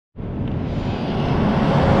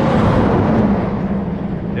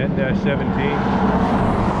5-17-22.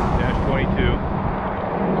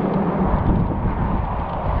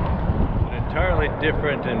 An entirely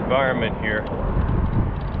different environment here.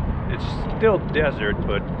 It's still desert,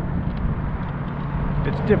 but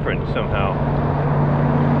it's different somehow.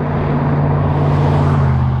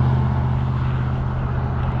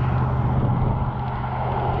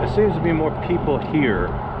 There seems to be more people here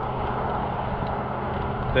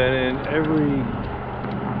than in every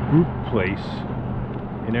group place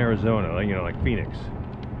in Arizona, you know, like Phoenix.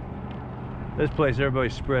 This place,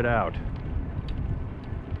 everybody's spread out.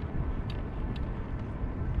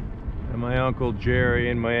 And my Uncle Jerry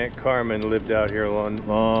and my Aunt Carmen lived out here a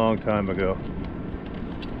long time ago.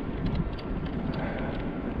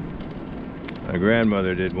 My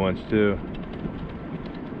grandmother did once too.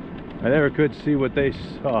 I never could see what they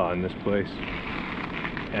saw in this place.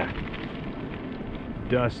 Yeah.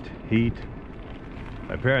 Dust, heat.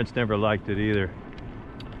 My parents never liked it either.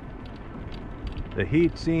 The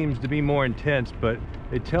heat seems to be more intense, but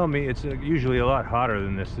they tell me it's usually a lot hotter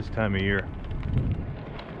than this time of year.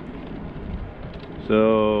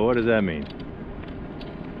 So what does that mean?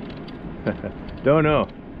 Don't know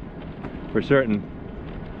for certain.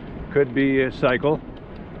 Could be a cycle,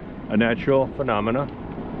 a natural phenomena.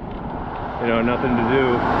 You know, nothing to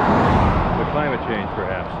do with climate change,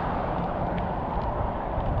 perhaps.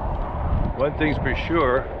 One thing's for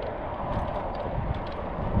sure,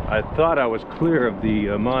 I thought I was clear of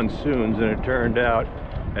the monsoons, and it turned out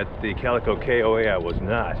at the Calico KOA I was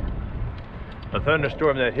not. A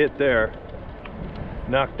thunderstorm that hit there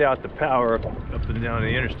knocked out the power up and down the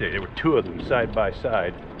interstate. There were two of them side by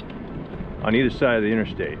side on either side of the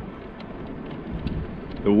interstate.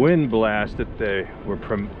 The wind blast that they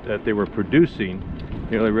were producing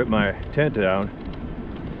nearly ripped my tent down.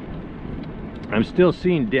 I'm still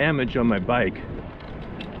seeing damage on my bike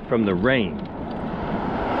from the rain.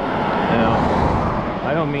 Now,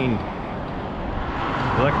 I don't mean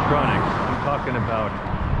electronics. I'm talking about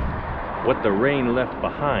what the rain left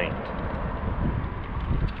behind.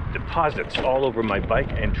 Deposits all over my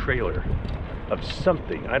bike and trailer of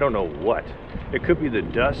something. I don't know what. It could be the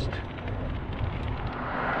dust.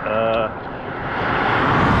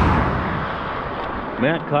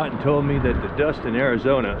 Matt Cotton told me that the dust in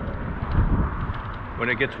Arizona, when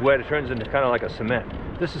it gets wet, it turns into kind of like a cement.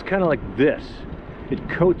 This is kind of like this. It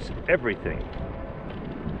coats everything.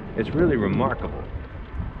 It's really remarkable.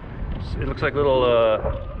 It looks like little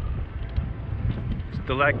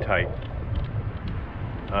stalactite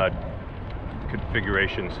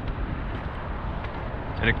configurations.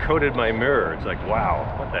 And it coated my mirror. It's like, wow,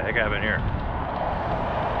 what the heck happened here?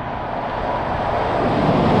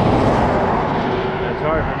 It's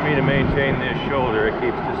hard for me to maintain this shoulder. It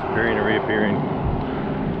keeps disappearing and reappearing.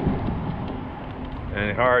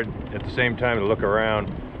 And hard at the same time to look around.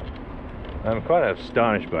 I'm quite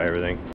astonished by everything.